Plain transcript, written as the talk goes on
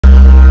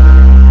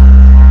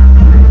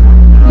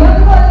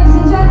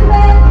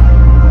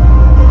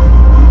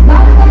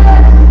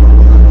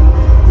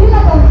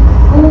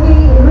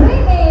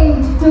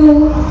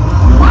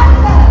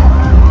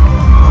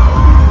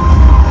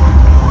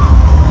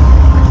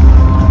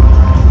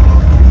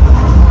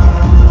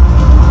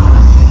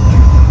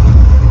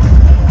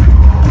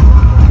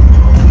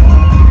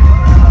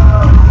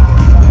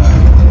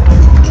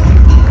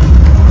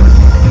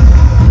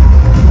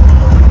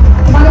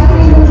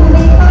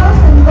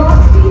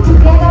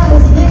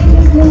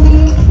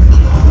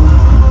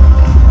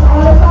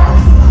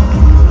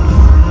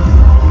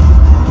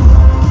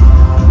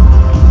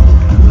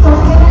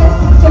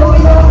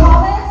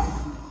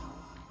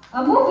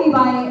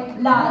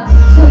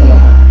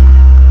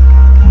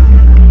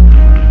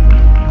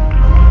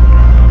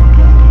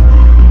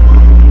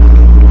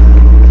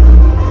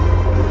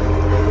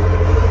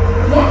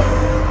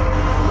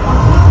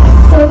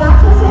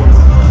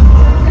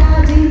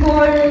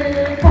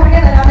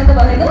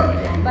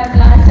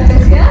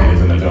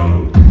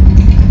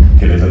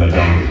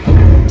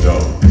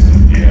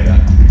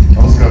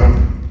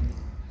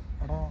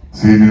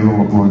Senior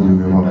ഉള്ളപ്പോൾ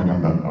junior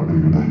കണ്ട അവിടെ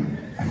ഇരിക്കട്ടെ.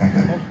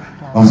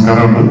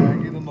 നമസ്കാരമുണ്ട്.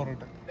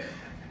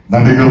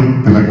 നടികർ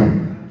തിലകം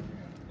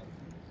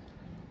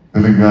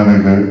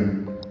തെലങ്കാനയിലെ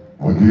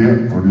വലിയ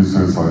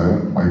പ്രൊഡ്യൂസേഴ്സായ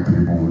മൈത്രി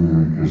മൂവി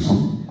മേക്കേഴ്സും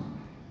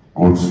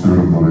ഗോഡ്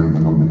സ്റ്റുഡിയോ എന്ന് പറയുന്ന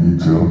കമ്പനിയും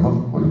ചേർന്ന്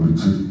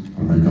ഒരുമിച്ച്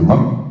നിർമ്മിക്കുന്ന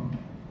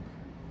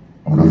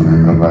നമ്മുടെ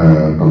പ്രിയങ്കരനായ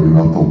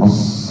ടൊവിനോ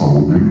തോമസ്,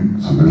 സൗബിൻ,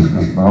 സുരേഷ്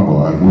കൃഷ്ണ,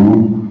 ബാലു,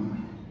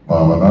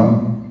 ഭാവന,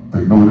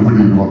 പിന്നെ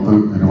ഒരുപടി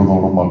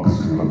 10-20ഓളം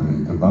ആർട്ടിസ്റ്റുകൾ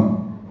അഭിനയിക്കുന്ന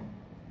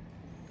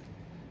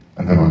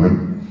എൻ്റെ മകൻ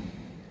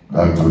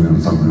രാജോജൻ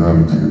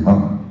സംവിധാനം ചെയ്യുന്ന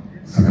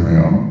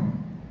സിനിമയാണ്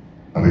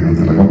നടികർ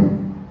തിലകം.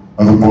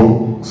 അതിപ്പോ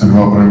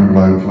സിനിമാ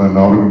പ്രേമികളായിട്ടുള്ള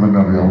എല്ലാവരും തന്നെ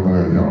അറിയാവുന്ന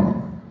കാര്യമാണ്.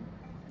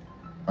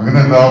 അങ്ങനെ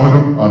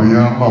എല്ലാവരും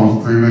അറിയാവുന്ന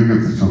അവസ്ഥയിലേക്ക്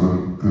എത്തിച്ചത്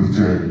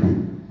തീർച്ചയായിട്ടും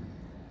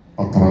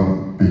പത്ര,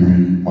 TV,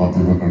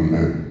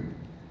 മാധ്യമങ്ങളിലെ,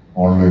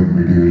 ഓൺലൈൻ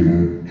മീഡിയയിലെ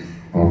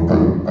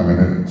പ്രവർത്തകർ,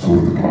 അങ്ങനെ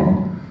സുഹൃത്തുക്കളാണ്.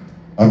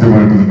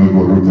 ആദ്യമായിട്ട് നിങ്ങൾക്ക്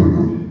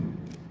ഓരോരുത്തർക്കും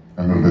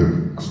ഞങ്ങളുടെ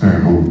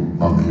സ്നേഹവും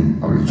നന്ദിയും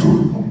അറിയിച്ചു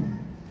കൊടുക്കുന്നു.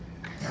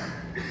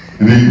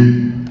 ഇനി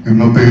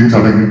ഇന്നത്തെ ഈ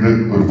ചടങ്ങിന്റെ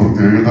ഒരു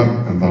പ്രത്യേകത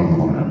എന്താണെന്ന്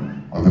പറയാം.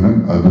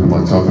 അതിനൊരു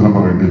പശ്ചാത്തലം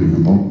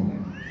പറയേണ്ടിയിരിക്കുന്നു.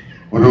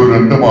 ഒരു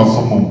 2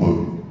 മാസം മുമ്പ്,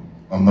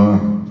 അന്ന്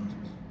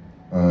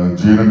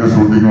ജീനന്റെ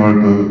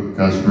ഷൂട്ടിങ്ങുമായിട്ട്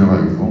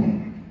കാശ്മീരായിരുന്നു.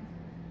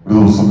 ഒരു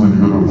ദിവസം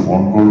എനിക്കൊരു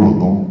ഫോൺ കോൾ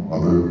വന്നു.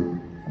 അത്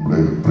നമ്മുടെ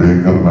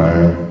പ്രിയങ്കരനായ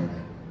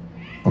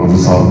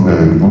പ്രൊഫസറിന്റെ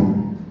ആയിരുന്നു.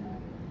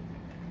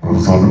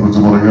 പ്രൊഫസറിനെ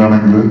കുറിച്ച്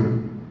പറയുകയാണെങ്കിൽ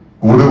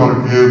കൂടെ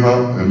വർക്ക് ചെയ്ത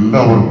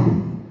എല്ലാവർക്കും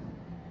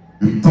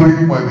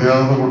ഇത്രയും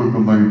മര്യാദ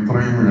കൊടുക്കുന്ന,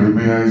 ഇത്രയും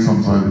എളിമയായി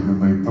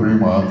സംസാരിക്കുന്ന, ഇത്രയും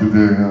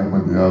ആതിഥേയ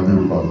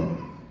മര്യാദയുള്ള,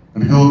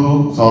 എനിക്ക്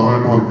തോന്നുന്നു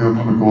സാറുമായിട്ട് വർക്ക്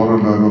ചെയ്യുന്ന മിക്കവാറും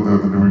എല്ലാവരും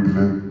അദ്ദേഹത്തിന്റെ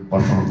വീട്ടിലെ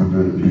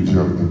ഭക്ഷണത്തിന്റെ രുചി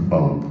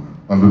അറിഞ്ഞിട്ടുണ്ടാവും.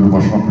 നല്ലൊരു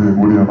ഭക്ഷണപ്രിയം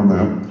കൂടിയാണ്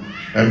അദ്ദേഹം.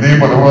 എന്നെയും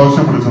പല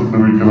പ്രാവശ്യം വിളിച്ചിട്ടുണ്ട്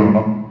വീട്ടിൽ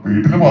വരണം.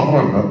 വീട്ടിൽ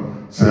മാത്രമല്ല,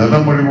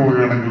 സേലം വഴി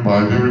പോവുകയാണെങ്കിൽ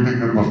ഭാര്യ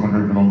വീട്ടിലേക്ക് ഒരു ഭക്ഷണം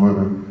കഴിക്കണമെന്ന്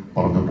വരെ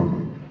പറഞ്ഞിട്ടുണ്ട്.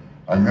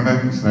 അങ്ങനെ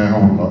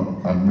സ്നേഹമുള്ള,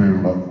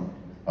 നന്മയുള്ള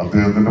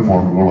അദ്ദേഹത്തിന്റെ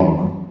ഫോൺ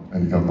കോളാണ്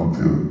എനിക്ക് അന്ന്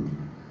എത്തിയത്.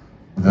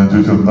 ഞാൻ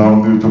ചോദിച്ചു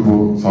എന്താണെന്ന് ചോദിച്ചപ്പോ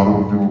സാറ്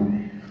പറഞ്ഞു,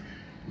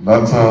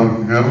 സാർ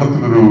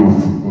കേരളത്തിലൊരു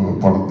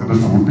പടത്തിന്റെ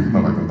ഷൂട്ടിംഗ്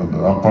നടക്കുന്നുണ്ട്,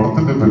 ആ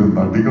പടത്തിന്റെ പേര്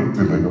നടികർ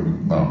തിലകം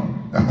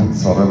എന്നാണ്.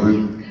 സാറത്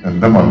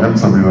എന്റെ മകൻ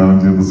സംവിധാനം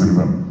ചെയ്ത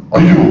സിനിമയാണ്.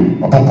 അയ്യോ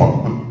അപ്പ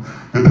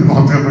എന്റെ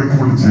കുറച്ചേക്ക്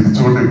പുള്ളി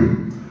ചിരിച്ചുകൊണ്ടിരുന്നു.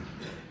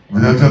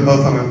 വിചാരിച്ച എന്താ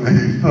സാറേ,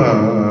 ഇല്ല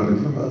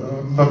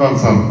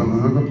സാർ,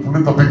 പുള്ളി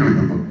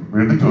തപ്പിക്കളിക്കുന്നു.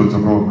 വീട്ടിൽ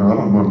ചോദിച്ചപ്പോ വേറെ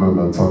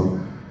ഒന്നുമല്ല സാർ,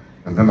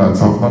 എന്നെ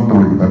ലാൻസാറിനാണ്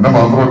വിളിക്കുന്നത്. എന്നെ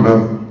മാത്രമല്ല,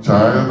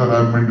 ചായ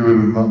തരാൻ വേണ്ടി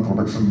വരുന്ന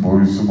പ്രൊഡക്ഷൻ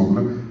ബോയ്സ് മുതൽ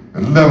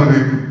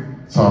എല്ലാവരെയും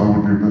സാറ്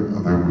കൂട്ടിയിട്ട്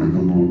അദ്ദേഹം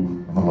വിളിക്കുന്നു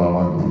എന്നുള്ളതാണ്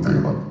അതിന്റെ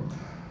പ്രത്യേകത.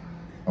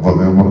 അപ്പൊ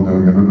അദ്ദേഹം പറഞ്ഞു,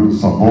 ഇങ്ങനൊരു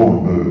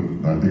സംഭവമുണ്ട്,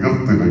 നടികർ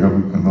തിലകം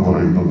എന്ന്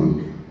പറയുന്നത്.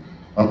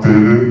 ആ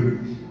പേര്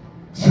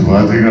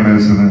ശിവാജി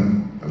ഗണേശന്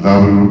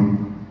എല്ലാവരും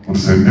ഒരു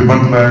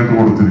സെന്റിമെന്റലായിട്ട്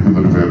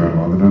കൊടുത്തിരിക്കുന്ന ഒരു പേരാണ്.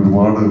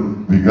 അതിനൊരുപാട്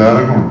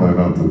വികാരങ്ങളുണ്ട്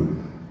അതിനകത്ത്.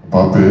 അപ്പൊ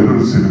ആ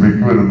പേരൊരു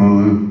സിനിമയ്ക്ക്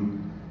വരുന്നത്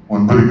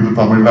മുൻപൊരിക്കലും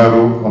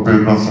തമിഴ്നാടോ ആ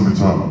പേരിടാൻ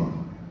ശ്രമിച്ചതാണ്.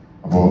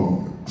 അപ്പോ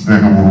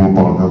സ്നേഹപൂർവ്വം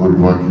പറഞ്ഞത്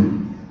ഒഴിവാക്കി.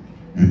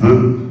 ഇത്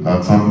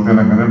ലാൻസാറിന്റെ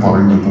എങ്ങനെ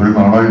പറയുന്നത്, ഇത്രയും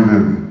നാളായില്ലേ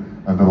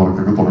എന്റെ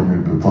വർക്കൊക്കെ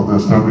തുടങ്ങിയിട്ട്. ഇപ്പൊ അത്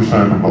എസ്റ്റാബ്ലിഷ്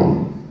ആയിട്ടുണ്ടാവും.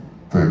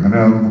 അപ്പൊ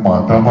എങ്ങനെയാണെന്ന്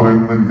മാറ്റാൻ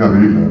പറയുന്നത്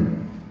എനിക്കറിയില്ല.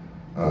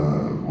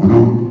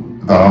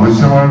 ഇത്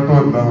ആവശ്യമായിട്ടോ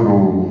അല്ല,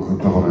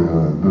 എന്താ പറയാ,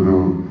 എന്റെ ഒരു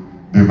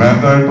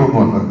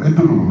ഡിമാൻഡായിട്ടൊന്നുമല്ല,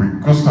 എന്റെ ഒരു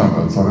റിക്വസ്റ്റ്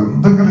ആണ്. സാർ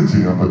എന്തെങ്കിലും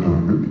ചെയ്യാൻ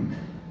പറ്റുമെങ്കിൽ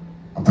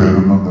ആ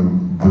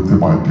പേരൊന്നും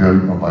മാറ്റിയാൽ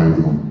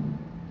നന്നായിരുന്നു.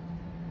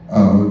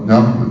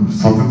 ഞാൻ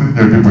സത്യത്തിൽ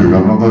ഞെട്ടിപ്പോയി.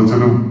 കാരണം എന്താ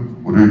വെച്ചാലും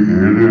ഒരു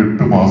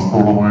 7-8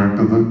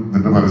 മാസത്തോളമായിട്ട്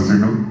ഇതിന്റെ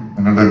പരസ്യങ്ങൾ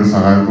നിങ്ങളുടെയൊക്കെ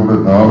സഹായത്തോടെ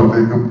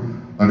എല്ലാവരിലേക്കും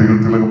നടികർ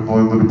തിലകം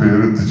എന്നൊരു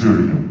പേര് എത്തിച്ചു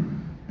കഴിഞ്ഞു.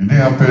 ഇനി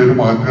ആ പേര്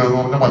മാറ്റുക എന്ന്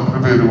പറഞ്ഞാൽ മറ്റൊരു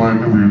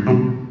പേരുമായിട്ട് വീണ്ടും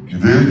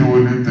ഇതേ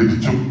ജോലി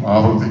തിരിച്ചും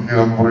ആവർത്തിക്കുക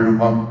എന്ന്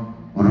പറയുന്ന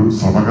ഒരു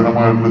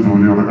ശ്രമകരമായിട്ടുള്ള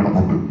ജോലി അവിടെ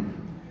കിടപ്പുണ്ട്.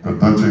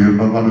 എന്താ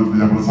ചെയ്യേണ്ടതെന്നാണ്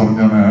ഞങ്ങൾ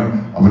പറഞ്ഞാൽ,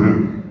 അവര്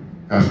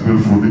കാശ്മീർ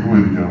ഷൂട്ടിംഗ്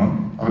പോയിരിക്കുകയാണ്.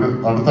 അവര്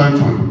അടുത്ത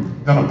ആഴ്ച വരും.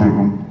 ഞാൻ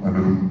എപ്പോഴും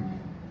അതിനൊരു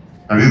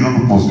കഴിയുന്നത്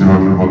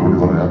പോസിറ്റീവായിട്ടൊരു മറുപടി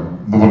പറയാം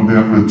എന്ന് പറഞ്ഞ്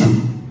ഞാൻ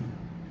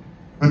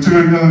വെച്ചു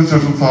കഴിഞ്ഞതിന്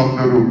ശേഷം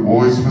സാറിന്റെ ഒരു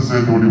വോയിസ്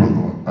മെസ്സേജ് കൂടി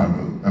വന്നു.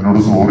 എന്നോട്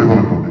സോറി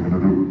പറഞ്ഞിട്ടുണ്ട്,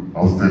 ഇങ്ങനൊരു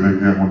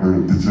അവസ്ഥയിലേക്ക് അങ്ങോട്ട്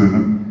എത്തിച്ചതിന്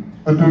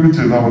പറ്റുമെങ്കിൽ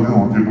ചെയ്താൽ മതി,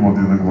 നോക്കിയിട്ട് മതി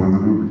എന്നൊക്കെ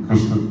പറയുന്നൊരു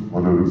റിക്വസ്റ്റ്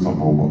പോലൊരു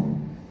സംഭവമാണ്.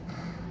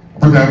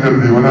 അപ്പൊ ഞാൻ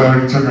കരുതി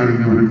ഒരാഴ്ച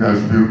കഴിഞ്ഞ് ഇവര്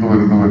കാശ്മീരിൽ നിന്ന്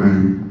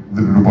വരുന്നവരെയും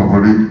ഇതിനൊരു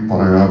മറുപടി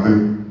പറയാതെ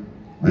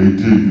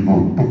വെയിറ്റ് ചെയ്യുന്ന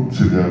ഒട്ടും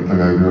ശരിയായിട്ടുള്ള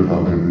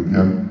കാര്യമല്ലാതെ കരുതി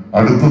ഞാൻ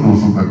അടുത്ത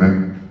ദിവസം തന്നെ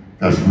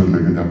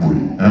കാശ്മീരിലേക്ക് ഞാൻ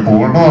പോയി. ഞാൻ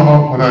പോകേണ്ടതാണ്,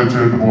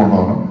 ഒരാഴ്ചയായിട്ട്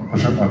പോകേണ്ടതാണ്.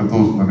 പക്ഷെ അടുത്ത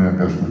ദിവസം തന്നെ ഞാൻ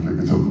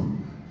കാശ്മീരിലേക്ക് ചെന്നു.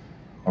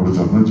 അവിടെ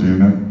ചെന്ന്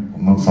ജീവന്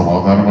ഒന്ന്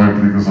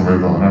സമാധാനമായിട്ടിരിക്കുന്ന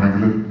സമയത്ത്,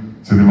 അവനാണെങ്കിൽ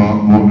സിനിമ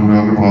എന്ന് പറഞ്ഞ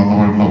വേറെ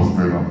പ്രാന്തമായിട്ടുള്ള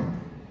അവസ്ഥയിലാണ്.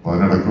 അപ്പൊ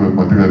അതിനിടയ്ക്ക്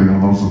മറ്റു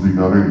കാര്യങ്ങളൊന്നും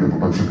ശ്രദ്ധിക്കാറേയില്ല.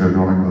 പ്രൊഡക്ഷൻ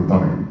കാര്യമാണെങ്കിൽ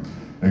എന്താണെങ്കിലും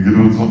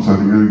എങ്കിലും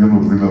സംസാരിക്കാൻ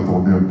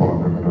നിർത്തിയില്ലാത്തതുകൊണ്ട് ഞാൻ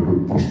പറഞ്ഞു, അങ്ങനെ ഒരു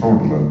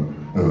പ്രശ്നമുണ്ടല്ല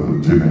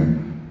ജീനെ.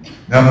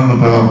 ഞാൻ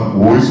എന്നിട്ട് ആ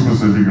വോയിസ്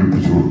മെസ്സേജ്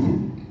കേൾപ്പിച്ചു കൊടുത്തു.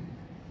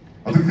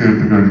 അത്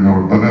കേട്ട് കഴിഞ്ഞ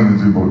ഉടനെ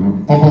ജി പറഞ്ഞു,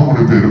 പപ്പ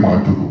കൂടി പേര്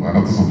മാറ്റുന്നു,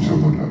 അതിനകത്ത്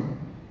സംശയമൊന്നുമില്ല.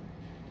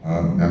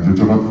 ഞാൻ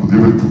ചോദിച്ചാൽ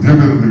പുതിയ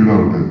പേരെന്തെങ്കിലും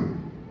ആവട്ടെ.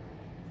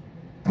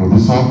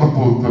 പ്രൊഫസറിനെ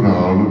പോലത്തെ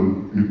ഒരാള്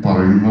ഈ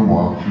പറയുന്ന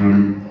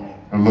വാക്കുകളിൽ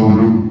ഉള്ള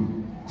ഒരു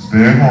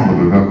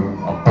സ്നേഹമുണ്ടല്ലോ, ഒരു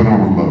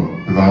അപ്പനോടുള്ള,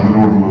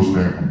 പിതാവിനോടുള്ള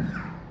സ്നേഹം,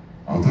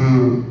 അത്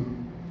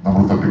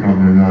നമ്മൾ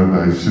തട്ടിക്കളഞ്ഞു കഴിഞ്ഞാൽ അതിന്റെ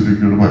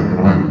ഐശ്വര്യക്കേട്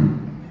ഭയങ്കരമായിരിക്കും.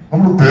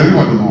 നമ്മൾ പേര്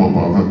മാറ്റുന്നു. അപ്പൊ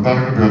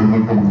അതെന്താണെങ്കിൽ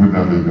പേരെന്നൊക്കെ നമുക്ക് പിന്നെ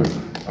ആലോചിക്കാം.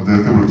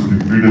 അദ്ദേഹത്തെ വിളിച്ചിട്ട്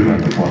ഇമ്മീഡിയറ്റ്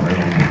ആയിട്ട്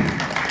പറയണമെന്ന്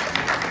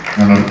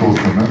ഞാൻ അടുത്ത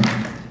ദിവസം തന്നെ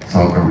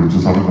സാറിനെ വിളിച്ചു.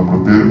 സാറ് നമ്മുടെ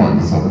പേര്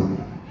മാറ്റി സാറ്,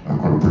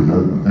 കുഴപ്പമില്ല,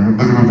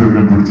 എന്തെങ്കിലും പേര്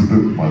കണ്ടുപിടിച്ചിട്ട്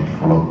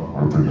മാറ്റിക്കോളാം,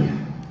 കുഴപ്പമില്ല.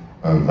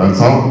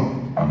 സാർ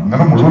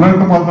അങ്ങനെ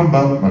മുഴുവനായിട്ട് മാറ്റണ്ട,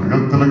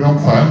 നടികർ തിലകം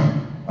ഫാൻ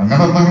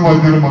അങ്ങനെ എന്തെങ്കിലും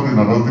മാറ്റിയാലും മതി,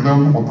 നടികർ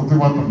തിലകം മൊത്തത്തിൽ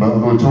മാറ്റണ്ട, അത്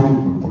വെച്ചോളൂ.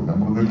 ഞാൻ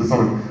പറഞ്ഞിട്ട്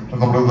സാറേ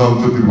നമ്മളെന്താണെന്ന്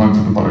വെച്ചാൽ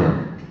തീരുമാനിച്ചിട്ട് പറയാം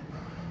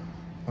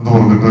എന്ന്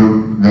പറഞ്ഞിട്ട്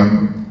ഞാൻ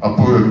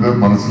അപ്പോൾ എന്റെ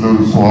മനസ്സിലെ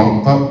ഒരു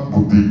സ്വാർത്ഥ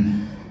ബുദ്ധി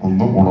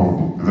ഒന്നും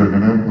ഉണർന്നു.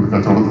 ഇതെങ്ങനെ ഒരു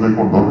കച്ചവടത്തിലേക്ക്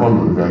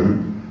കൊണ്ടുവരണമല്ലോ, ഒരു കാര്യം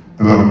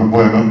ഇത്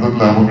ഇറങ്ങുമ്പോൾ അതിനകത്ത്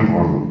ലാഭം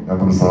കിട്ടണമല്ലോ. ഞാൻ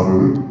പറഞ്ഞു സാറ്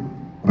ഒരു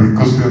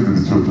റിക്വസ്റ്റ് ഞാൻ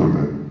തിരിച്ചു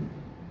വെച്ചോട്ടെ,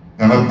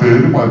 ഞാൻ ആ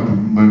പേര്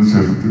മാറ്റുന്നതിന്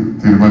ശേഷം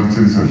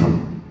തീരുമാനിച്ചതിന് ശേഷം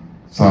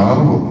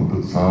സാറ് വന്നിട്ട്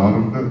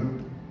സാറിന്റെ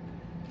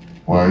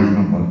വായിൽ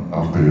നിന്ന്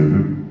ആ പേര്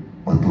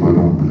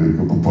മറ്റുള്ളവരുടെ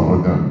മുമ്പിലേക്കൊന്ന്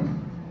പറഞ്ഞാൽ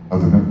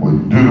അതിന്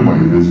വലിയൊരു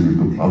മൈലേജ്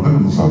കിട്ടും,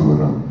 അതിനൊന്ന് സാറ്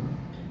വരാം.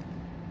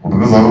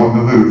 ഉടനെ സാറ്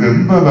പറഞ്ഞത്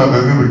എന്തായാലും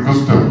അല്ലെങ്കിൽ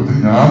റിക്വസ്റ്റ് ഇത്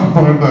ഞാനും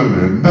പറയേണ്ടതല്ലേ,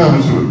 എന്റെ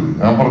ആവശ്യമല്ലേ,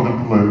 ഞാൻ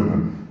പറഞ്ഞിട്ടുള്ളതായിരുന്നു.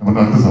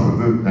 അല്ല സാർ,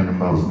 ഇത്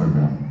ഞങ്ങളുടെ ആവശ്യം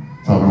തന്നെയാണ്,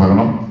 സാറ്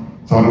വരണം.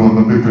 സാറ്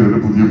വന്നിട്ട് ഈ പേര്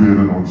പുതിയ പേര്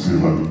അനൗൺസ്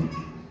ചെയ്താൽ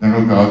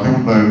ഞങ്ങൾക്ക് ആദ്യം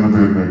ഉണ്ടായിരുന്ന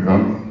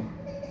പേരിനേക്കാൾ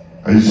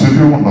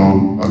ഐശ്വര്യവും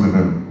ഉണ്ടാവും,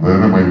 അതിന്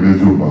വേറെ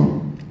മൈലേജും ഉണ്ടാവും.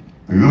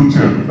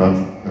 തീർച്ചയായിട്ടും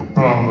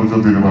എപ്പോഴാണെന്ന്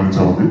വെച്ചാൽ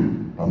തീരുമാനിച്ചാൽ മതി,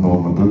 അന്ന്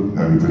വന്നിട്ട്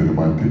ഞാൻ ഈ പേര്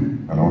മാറ്റി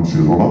അനൗൺസ്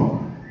ചെയ്തോളാം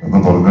എന്ന്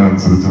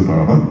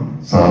പറഞ്ഞതനുസരിച്ചിട്ടാണ്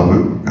സാറ്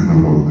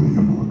എന്നിവിടെ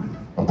വന്നിരിക്കുന്നത്.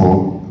 അപ്പോ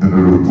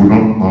ഇതിനൊരു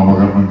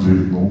പുനർനാമകരണം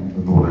ചെയ്യുന്നു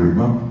എന്ന്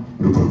പറയുന്ന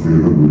ഒരു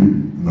പ്രത്യേകത കൂടി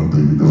ഇന്നത്തെ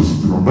ഈ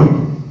ദിവസത്തിനുണ്ട്.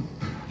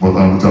 അപ്പൊ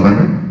അതാണ്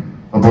ചടങ്ങ്.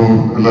 അപ്പോ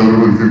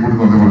എല്ലാവരോടും ഒരിക്കൽ കൂടി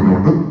നന്ദി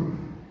പറഞ്ഞുകൊണ്ട്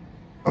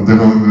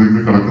അദ്ദേഹം അതിലേക്ക്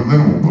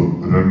കടക്കുന്നതിന് മുമ്പ്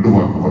 2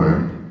 വാക്ക് പറയാൻ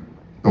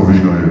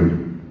ടൊവിനോയെ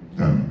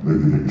ഞാൻ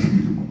വേദിയിലേക്ക്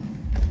ക്ഷണിക്കുന്നു.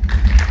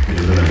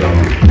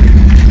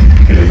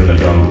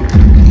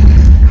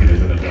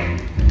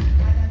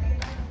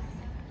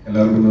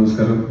 എല്ലാവർക്കും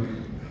നമസ്കാരം.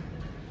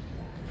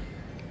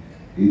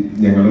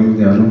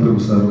 ഞാനും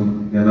പ്രഭു സാറും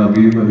ഞാൻ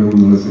അഭിയും അനുവും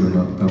എന്നുള്ള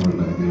സിനിമ തമിഴിൽ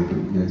അദ്ദേഹത്തിൽ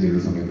ഞാൻ ചെയ്ത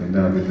സമയത്ത് എൻ്റെ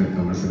ആദ്യത്തെ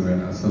തമിഴ്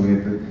സിനിമയാണ്. ആ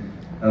സമയത്ത്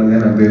ആണ്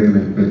ഞാൻ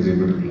അദ്ദേഹത്തിനെ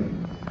പരിചയപ്പെട്ടിട്ടുള്ളത്.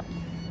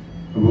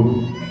 അപ്പോൾ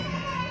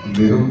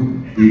അദ്ദേഹം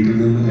വീട്ടിൽ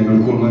നിന്ന്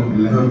ഞങ്ങൾക്കുള്ള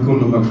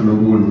എല്ലാവർക്കുള്ള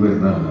ഭക്ഷണവും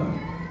കൊണ്ടുവരുന്ന ആളാണ്.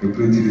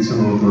 എപ്പോഴും ചിരിച്ച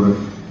മുഖത്തോടെ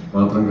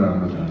മാത്രം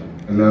കാണുന്ന ഒരാളാണ്.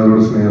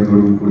 എല്ലാവരോടും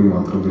സ്നേഹത്തോടും കൂടി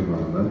മാത്രം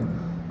പെരുമാറുന്ന,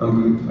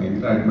 നമുക്ക്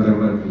ഭയങ്കര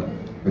അഡ്മറബിളായിട്ടുള്ള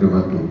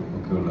പെരുമാറ്റവും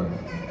ഒക്കെയുള്ള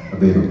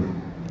അദ്ദേഹം.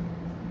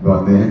 അപ്പോൾ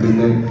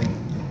അദ്ദേഹത്തിൻ്റെ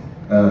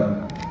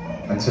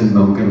അച്ഛൻ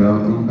നമുക്ക്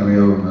എല്ലാവർക്കും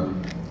അറിയാവുന്ന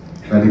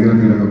നടികർ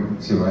തിലകം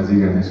ശിവാജി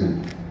ഗണേശൻ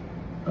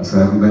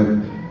സാറിന്റെ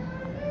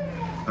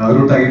ആ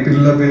ഒരു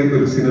ടൈറ്റിലൊക്കെ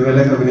ഒരു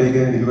സിനിമയിലൊക്കെ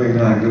അഭിനയിക്കാൻ എനിക്ക്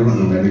ഭയങ്കര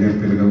ആഗ്രഹമുണ്ട്. നടികർ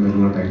തിലകം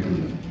എന്നുള്ള ടൈറ്റിൽ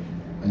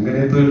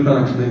അങ്ങനത്തെ ഒരു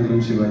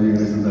കണക്ഷനെങ്കിലും ശിവാജി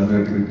ഗണേശൻ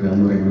സാറായിട്ട് കിട്ടുക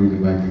എന്ന് പറയുന്നത് വലിയ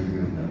ഭാഗ്യം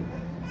കിട്ടുന്നതാണ്.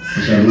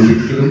 പക്ഷെ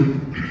അതൊരിക്കലും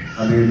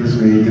അദ്ദേഹത്തെ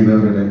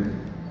സ്നേഹിക്കുന്നവരുടെ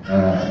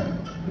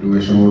ഒരു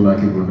വിഷമം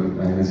ഉണ്ടാക്കിക്കൊണ്ട്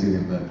അങ്ങനെ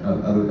ചെയ്യുന്ന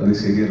അത്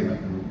ശരിയല്ല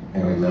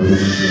ഞങ്ങൾ എല്ലാവരും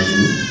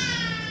മനസ്സിലാക്കുന്നു.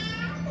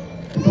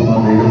 അപ്പം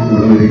അദ്ദേഹം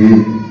ഇവിടെ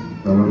വരികയും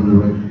നമ്മുടെ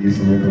കൂടെ ഈ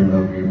സമയത്ത്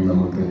ഉണ്ടാവുകയും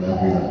നമുക്ക്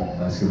എല്ലാവരും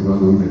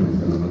ആശീർവാദവും തരും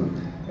എന്നുള്ളത്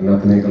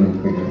എല്ലാത്തിനേക്കാളും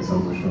ഭയങ്കര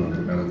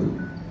സന്തോഷമായിട്ട് കാണുന്നു.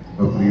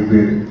 അപ്പോൾ പ്രിയ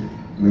പേര്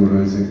ഇവിടെ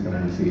വെച്ച്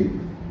അനൗൺസ് ചെയ്യും.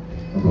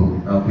 അപ്പോൾ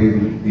ആ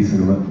പേരിൽ ഈ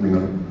സിനിമ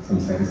നിങ്ങൾ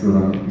സംസാരിച്ചു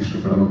തുടങ്ങണം,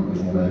 ഇഷ്ടപ്പെടണം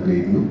എന്ന് ഞാൻ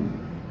ആഗ്രഹിക്കുന്നു.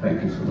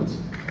 Thank you so much.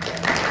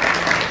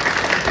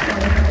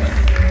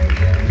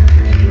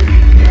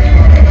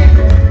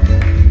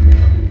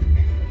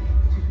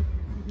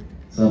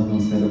 Sir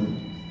നമസ്കാരം,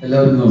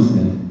 എല്ലാവർക്കും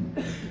നമസ്കാരം.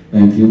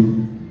 Thank you.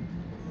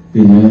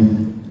 പിന്നെ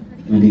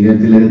നടികർ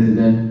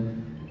തിലകത്തിന്റെ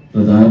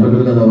പ്രധാനപ്പെട്ട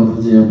ഒരു കഥാപാത്രം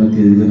ചെയ്യാൻ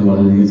പറ്റിയതിൽ തന്നെ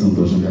വളരെയധികം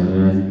സന്തോഷം.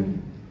 കാരണം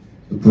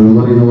എപ്പോഴും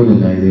പറയുന്ന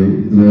പോലെയല്ല, ഇത്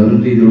വേറൊരു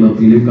രീതിയിലുള്ള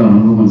ഫിലിം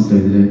കാണുമ്പോൾ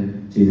മനസ്സിലായി ഇതിൽ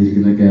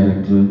ചെയ്തിരിക്കുന്ന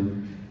ക്യാരക്ടർ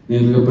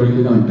നിങ്ങൾക്ക്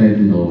എപ്പോഴെങ്കിലും കണക്ട്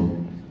ആയിട്ടുണ്ടാവും.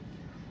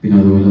 പിന്നെ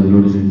അതുപോലെ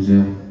അതിലൂടെ ക്ഷണിച്ച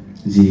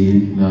ജീൻ,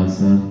 ലാൽ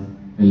സാർ,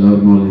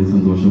 എല്ലാവർക്കും വളരെ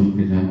സന്തോഷം.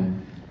 പിന്നെ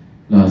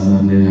ലാൽ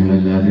സാറിൻ്റെ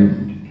ഞങ്ങളെല്ലാവരും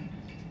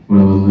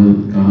ഇവിടെ വന്ന്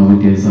കാണാൻ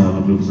പറ്റിയ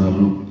സാറിനും പ്രഭു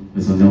സാറിനും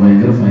ഞാൻ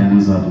ഭയങ്കര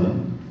ഫാനാണ് സാറിന്.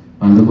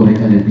 പണ്ട് കുറെ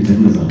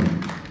കരയിപ്പിച്ചിട്ടുണ്ട് സാർ.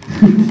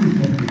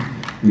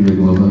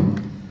 ഇതിലേക്ക് പോകാം.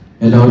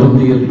 എല്ലാവരും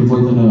തിയേറ്ററിൽ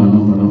പോയി തന്നെ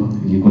കാണാൻ പടം.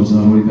 ഇനി കുറച്ച്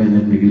നാൾ കൂടി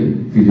കഴിഞ്ഞിട്ടുണ്ടെങ്കിൽ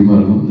ഫിലിം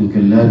ഇറങ്ങും. നിങ്ങൾക്ക്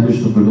എല്ലാവർക്കും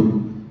ഇഷ്ടപ്പെടും.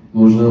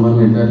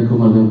 100%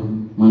 എല്ലാവർക്കും അത്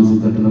മനസ്സിൽ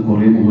തട്ടുന്ന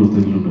കുറേ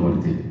മുഹൂർത്തങ്ങളുണ്ട്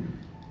പടത്തിൽ.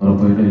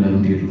 ഉറപ്പായിട്ടും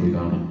എല്ലാവരും തിയേറ്ററിൽ പോയി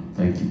കാണാം.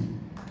 Thank you.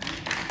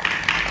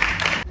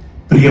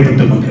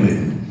 പ്രിയപ്പെട്ട മക്കളെ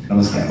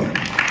നമസ്കാരം.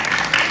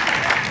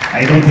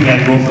 I don't think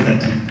I'll go for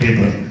that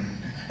paper.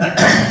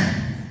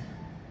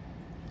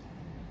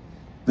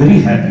 Very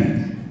happy.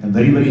 I'm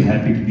very, very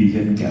happy to be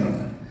here in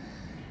Kerala.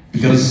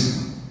 Because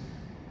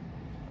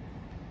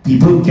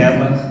people in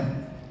Kerala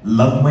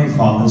love my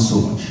father so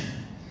much.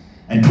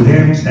 And today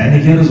I'm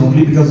standing here is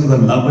only because of the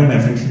love and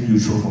affection you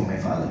show for my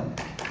father.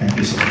 Thank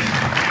you so much.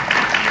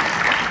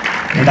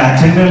 And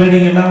actually,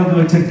 I am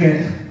going to check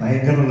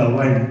ഭയങ്കര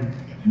ലവായി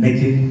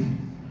എനിക്ക്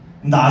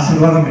இந்த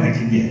ആശീർവാദം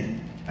എനിക്ക്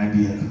I'm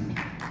here.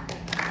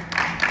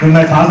 When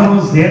my father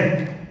was there,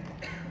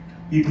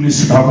 people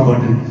used to talk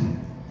about him.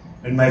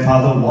 When my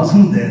father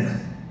wasn't there,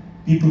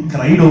 people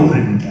cried over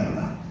him in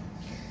Kerala.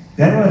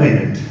 Wherever I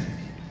went.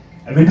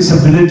 I went to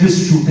some villages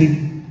shooting.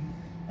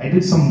 I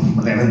did some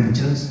 11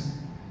 pictures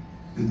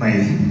with my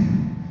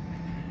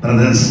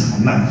brothers,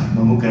 Anna,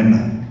 Mamukka Anna,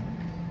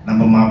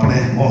 நம்ம மாப்பிள்ளை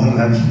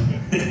Mohanlal,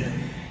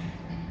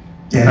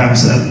 Jayaram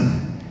sir,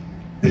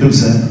 Dilip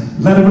sir,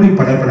 எல்லாரும் கூட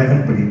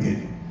படங்கள் பண்ணியிருக்கேன்.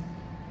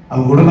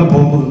 அவங்க கூடலாம்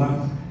போகும்போதுலாம்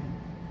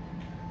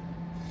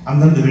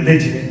அந்தந்த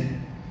வில்லேஜ்ல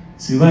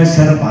சிவாஜி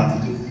சாரை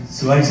பார்த்துட்டு,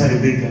 சிவாஜி சார்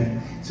எப்படி இருக்கார்,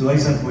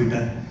 சிவாஜி சார்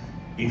போயிட்டார்,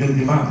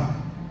 எங்களுக்கெல்லாம்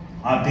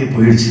ஆர்ட்டே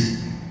போயிடுச்சு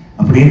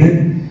அப்படின்னு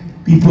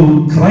people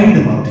cried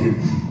about him.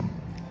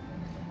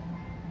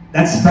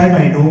 That's the time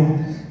I know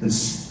that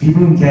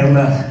people in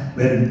Kerala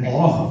were in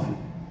awe of him.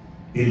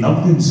 They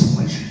loved him so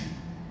much.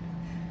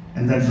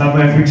 And that love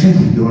and affection,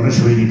 you are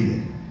showing it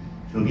here.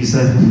 Yogi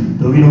sir,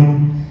 Tovino,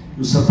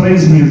 you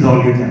surprised me with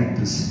all your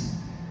characters.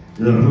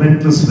 You're a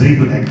relentless, very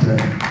good actor.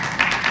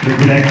 You're a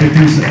good actor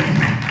too, sir.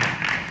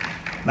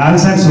 Lal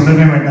sir,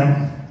 சொல்லவே வேண்டாம்,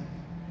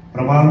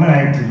 பிரபாகரமான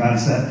actor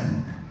Lal sir.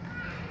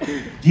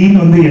 Gene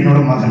வந்து என்னோட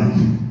மகன்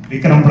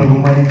விக்ரம் பிரபு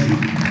மாதிரி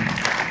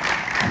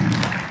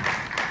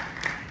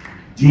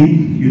gene.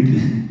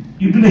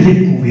 You did a hit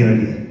movie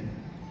earlier.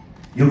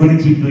 You're going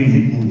to keep doing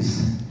hit movies.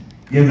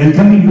 We are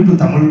welcoming you to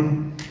Tamil,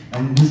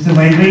 and Mr.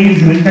 Vaidai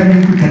is welcoming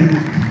you to Telugu.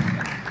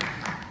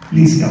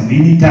 Please come. We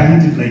need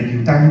talented like you,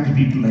 talented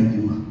people like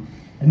you,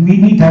 and we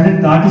need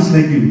talented artists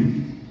like you.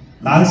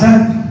 Lal sir,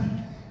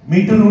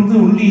 meter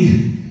only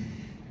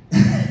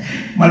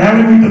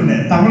Malayalam meter,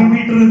 Tamil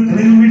meter,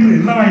 Telugu meter,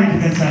 ella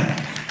vaayirukka sir.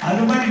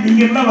 Adu mari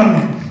neenga ella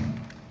varணும்.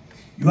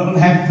 You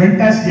will have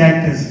fantastic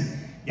actors.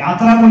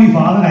 யாத்ராமணி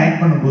father act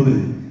பண்ணும்போது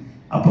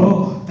அப்போ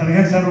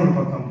திலகர் sir ஒரு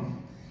பக்கம்,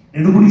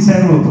 Nedumudi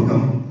sir ஒரு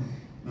பக்கம்,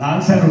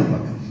 Lal sir ஒரு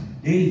பக்கம்.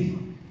 டேய்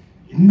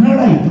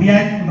என்னடா இப்படி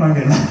ஆக்ட்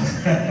பண்றாங்க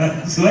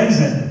சிவாஜி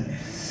சார்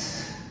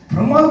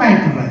பிரமாதம்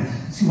ஆக்ட் பண்றாங்க.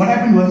 See what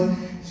happened was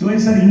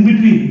Shivaji sir in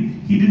between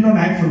he did not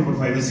act for about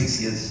 5 or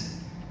 6 years.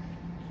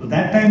 So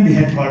that time they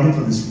had called him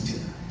for this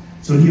picture.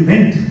 So he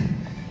went.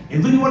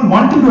 Everyone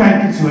wanted to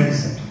act with Shivaji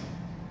sir.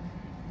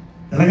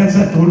 Tilakam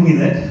sir told me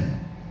that.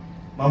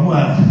 Mama,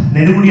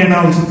 Nedumudi Anna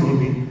also told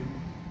me.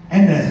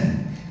 And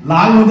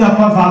Lal was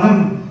Appa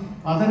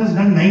father has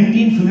done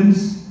 19 films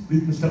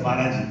with Mr.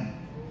 Balaji.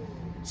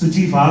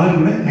 Suchi father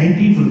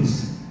 19 films.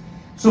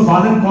 So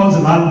father calls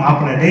Lal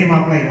Maapla, hey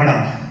Maapla, Hada,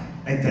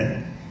 like that.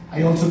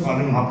 I also call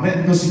him Maapla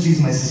because Suchi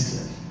is my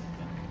sister.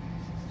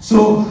 So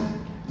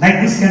like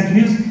this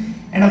continues,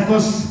 and of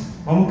course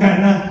Mamukka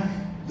Anna,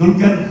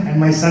 Dulkar and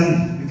my son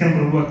Vikram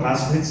Prabhu are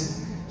classmates,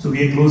 so we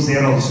are close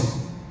there also.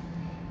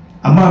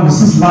 Amma,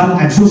 Mrs. Lal,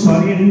 I'm so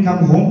sorry I didn't come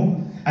home.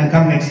 I'll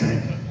come next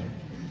time.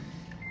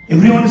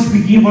 Everyone is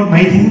speaking about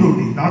my food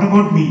only, not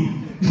about me.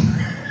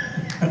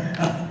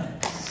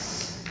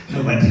 No,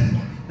 but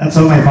that's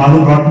how my father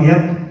brought me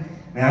up.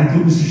 My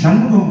uncle, Mr.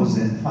 Shanmugam, was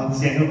there,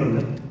 father's younger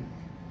brother.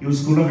 He was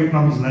School of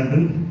Economics,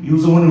 London. He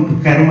was the one who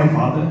took care of my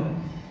father.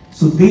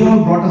 So they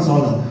all brought us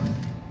all up.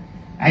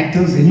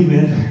 Actors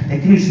anywhere,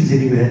 technicians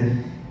anywhere,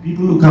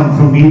 people who come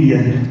from media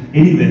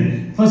anywhere.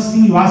 First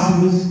thing you ask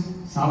them is,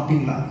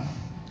 Sapting Lal.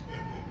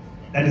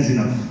 That is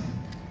enough.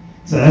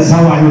 So that's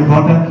how I was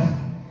brought up.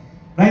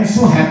 I'm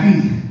so happy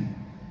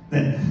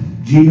that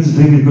Jim is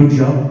doing a good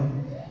job.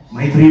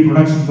 My 3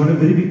 productions got a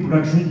very big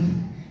production.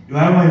 You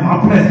have my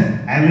Maapla,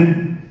 Alan.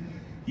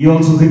 He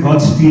also the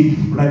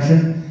Godspeed production.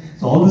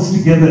 So all this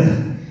together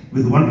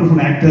with wonderful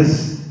actors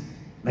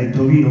like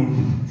Tovino,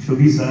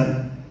 Shogi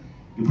sir,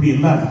 Ipudi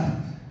ella.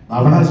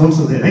 Bhavana is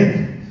also there, right?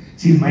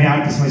 She's my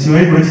artist, my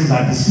Shivaji Productions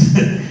artist.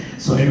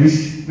 So I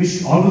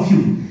wish all of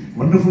you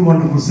wonderful,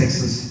 wonderful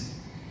success.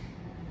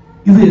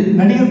 இது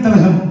நடிகர்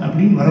திலகம்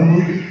அப்படின்னு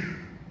வரும்போது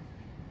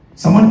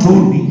someone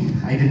told me,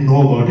 I didn't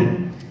know about it.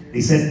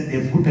 They said they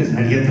have put as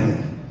நடிகர்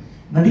திலகம்.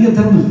 நடிகர்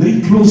திலகம் is very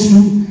close to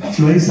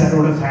Shivaji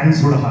சாரோட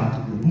ஃபேன்ஸோட ஹார்ட்,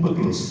 ரொம்ப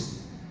close.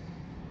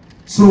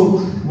 So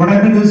what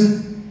happened is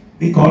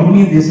they called me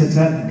and they said,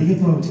 sir, நடிகர்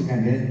திலகம்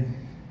வச்சிருக்காங்க,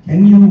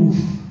 can you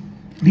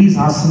please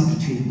ask him to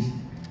change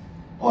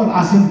or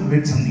ask him to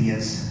read something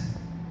else?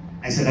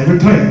 I said I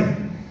will try.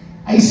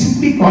 I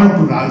simply called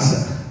to Lal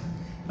sir.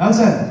 Lal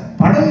sir,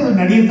 படம்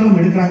நடிகர்களும்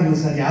எடுக்கிறாங்க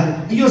sir, யாரு?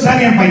 ஐயோ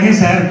sir என் பையன்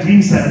sir,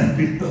 dream sir.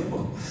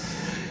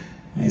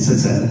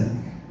 Sir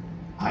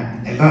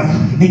எல்லாம்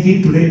இன்னைக்கு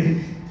today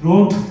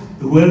throughout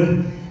the world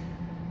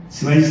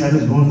Shivaji sir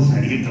is known as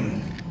நடிகர்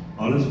திலகம்.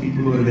 All those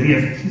people who are very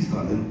affectionate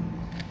call him.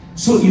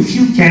 So if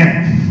you can,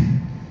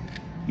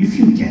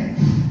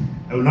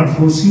 I will not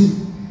force you.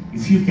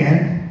 If you can,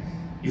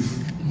 if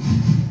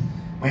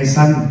my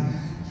son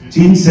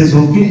Jean says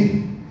okay,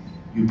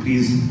 you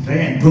please try,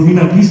 and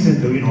Tovino, please tell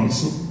Tovino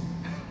also.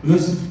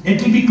 Because it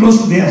will be close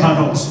to their heart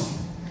also.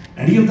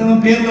 And if they are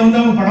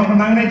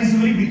it is a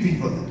very big thing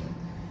for them.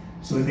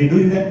 So if they are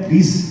doing that,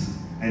 please,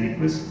 I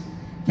request,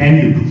 can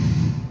you do?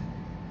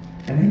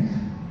 Can I?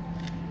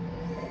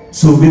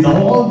 So with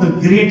all the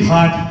great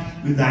heart,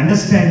 with the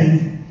understanding,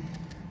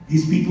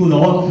 these people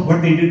all, what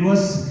they did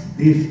was,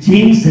 they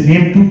changed the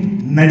name to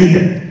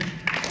Nadikar.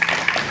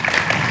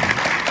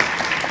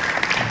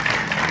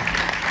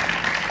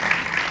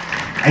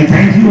 I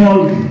thank you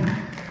all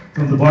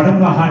from the bottom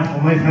of my heart,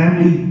 for my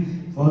family,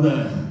 for the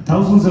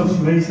thousands of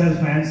Shivaji sir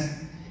fans.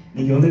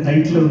 You have the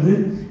title of the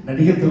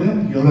Nadikar Thilakam,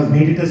 you have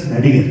made it as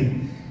Nadikar.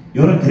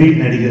 You're a great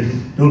Nadikar.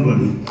 Don't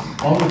worry.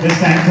 All the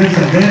best actors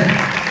are there.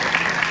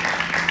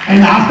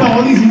 And after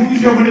all these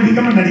movies, you're going to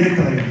become a Nadikar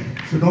Thilakam.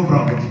 So no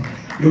problem.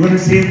 You're going to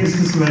save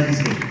Mr. Shivaji's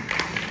day.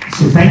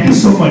 So thank you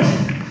so much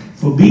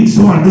for being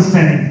so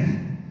understanding,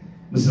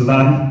 Mr.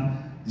 Lal.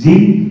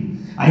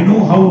 Jean, I know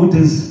how it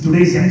is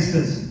today's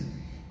youngsters.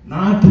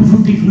 Now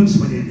 250 films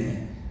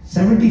there.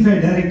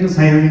 75 directors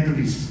I have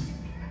introduced.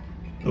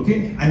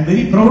 Okay? I'm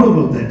very proud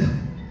about that.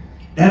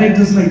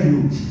 Directors like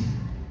you,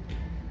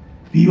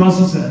 P.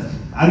 Vasu sir,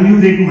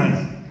 Arvind Kumar.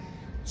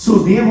 So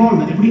they have all,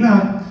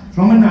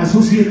 from an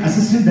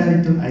assistant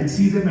director, I'd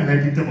see them and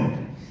I'd pick them out.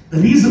 The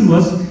reason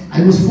was,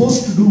 I was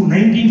forced to do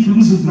 19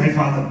 films with my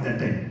father at that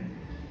time.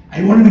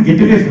 I wanted to get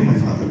away from my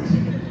father.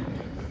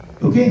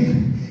 Okay?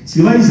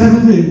 Shivaji sir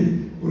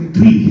was a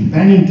tree,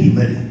 banyan tree.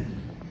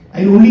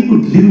 I only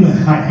could live a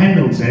hand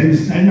outside. I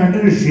was standing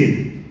under a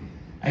shade.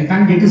 I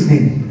can't get his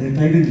name. I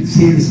tried to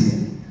say his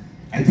name.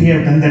 I think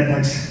I've done that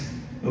much.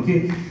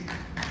 Okay?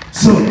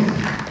 So,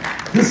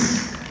 this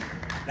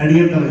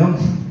Nadikar Thilakam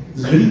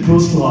is very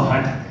close to our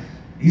heart.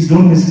 Please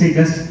don't mistake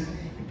us.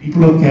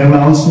 People of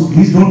Kerala also,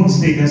 please don't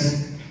mistake us.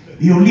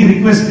 We only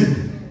requested.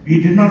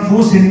 We did not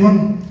force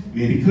anyone.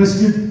 We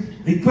requested.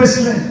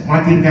 Requested.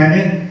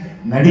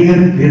 Nadikar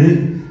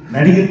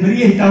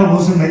Periya Hita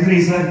also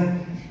Maitreyi sir.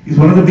 He's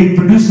one of the big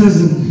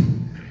producers in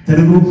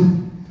Telugu.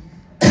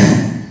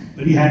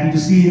 Very happy to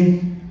see him.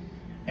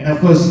 And of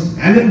course,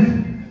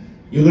 Alan,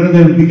 you're going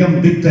to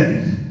become big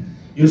time.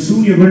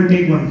 Soon you're going to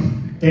take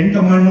 10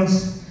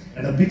 commandments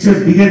and a picture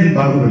bigger than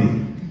Bahubali.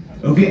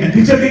 Okay, and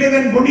picture bigger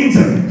than Bodhin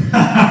sir.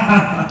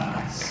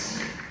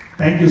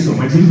 Thank you so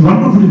much. It is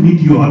wonderful to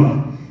meet you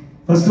all.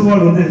 First of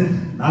all,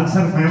 Nag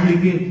sir family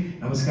ki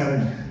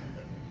namaskaram.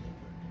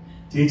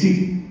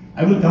 Chechi,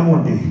 I will come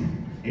one day.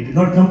 I did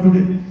not come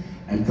today.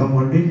 I'll come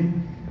one day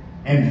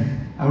and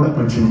I would have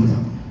punching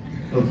them.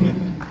 Okay?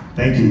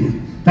 Thank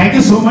you. Thank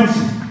you so much,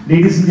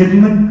 ladies and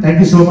gentlemen. Thank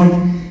you so much.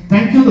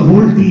 Thank you the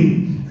whole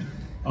team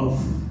of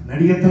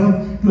Nadikar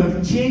Thilakam to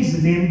have changed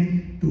the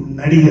name to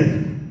Nadikar.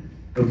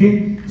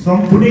 Okay?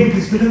 From today,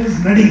 this film is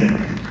Nadikar.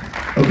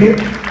 Okay?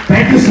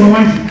 Thank you so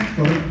much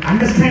for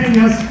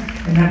understanding us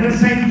and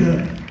understanding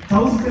the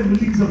thousands and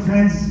millions of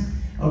fans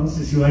of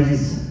Mr.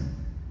 Shivaji's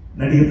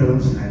Nadikar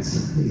Thilakam's fans.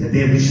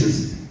 Their wishes.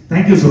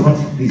 Thank you so much.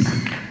 Please.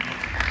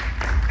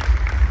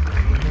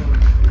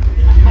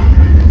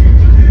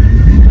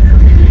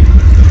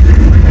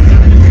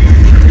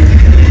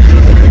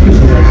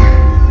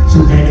 So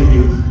kind of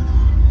you.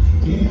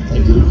 Okay,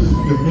 thank you.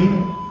 Your name?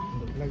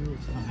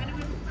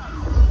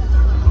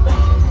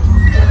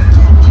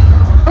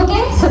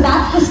 Okay, so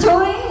that's the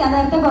story. And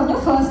that's about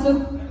your first look.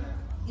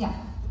 Yeah.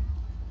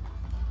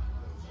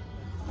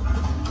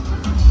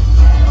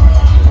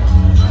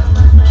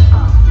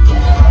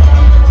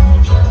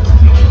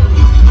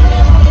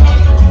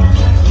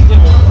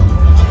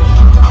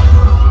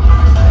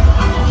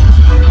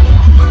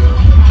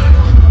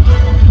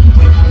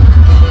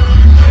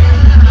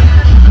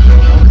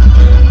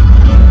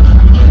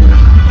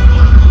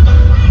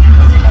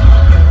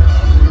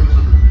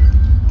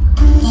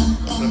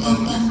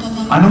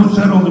 Anup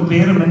sir, உங்க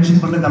பேரை mention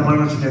பண்ண தப்பா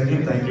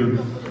நினைச்சிட்டேன். Thank you.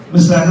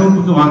 Mr.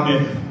 Anupக்கு வாங்க.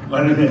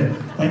 வருங்க.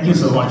 Thank you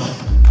so much.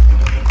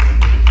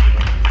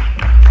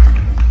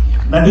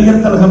 Nadikar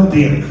Thilakam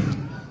பேர்.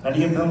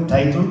 Nadikar Thilakam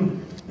title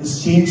is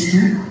changed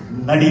to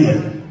Nadikar.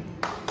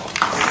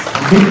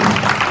 Okay?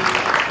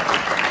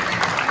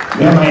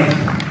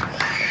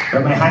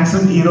 Where my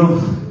handsome hero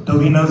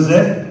Tovino is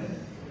there.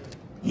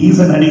 He is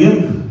a Nadikar.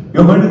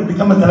 You're going to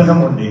become a Thilakam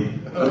one day.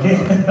 Okay?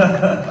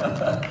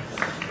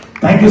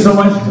 Thank you so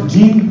much,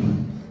 Jean.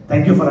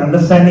 Thank you for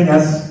understanding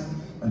us,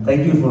 and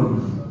thank you for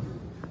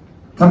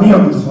coming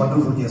out with this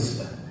wonderful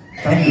guest.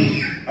 Thank you,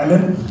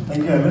 Alan.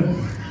 Thank you, Alan.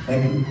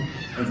 Thank you,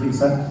 every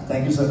sir.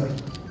 Thank you, sir.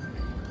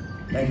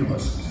 Thank you,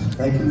 boss.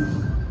 Thank you.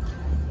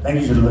 Thank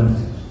you, gentlemen.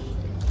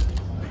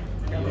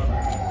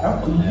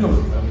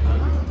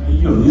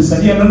 You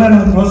said you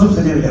have close-up.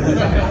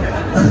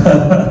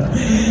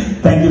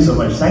 Thank you so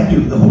much. Thank you,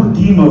 the whole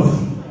team of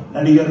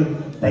Nadikar.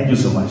 Thank you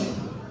so much,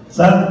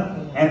 sir,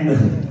 and.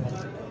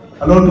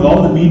 Hello to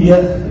all the media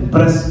and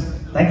press.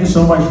 Thank you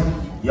so much.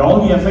 All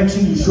the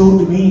affection you showed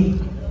to me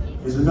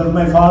is because of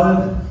my father.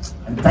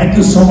 And thank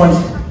you so much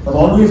for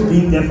always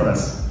being there for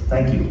us.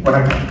 Thank you.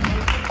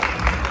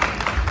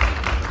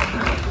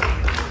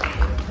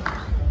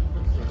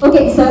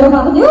 Okay, sir,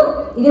 പറഞ്ഞു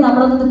ഇനി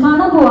നമ്മളൊന്ന്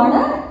കാണാൻ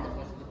പോവാണ്.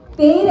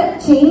 പേര്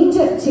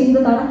change ചെയ്ത്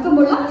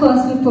നടക്കുമ്പോൾ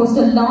first look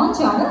poster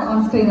launch ആണ് on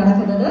screen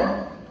നടക്കുന്നത്.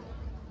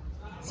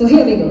 So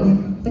here we go.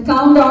 The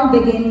countdown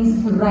begins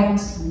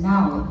right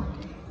now.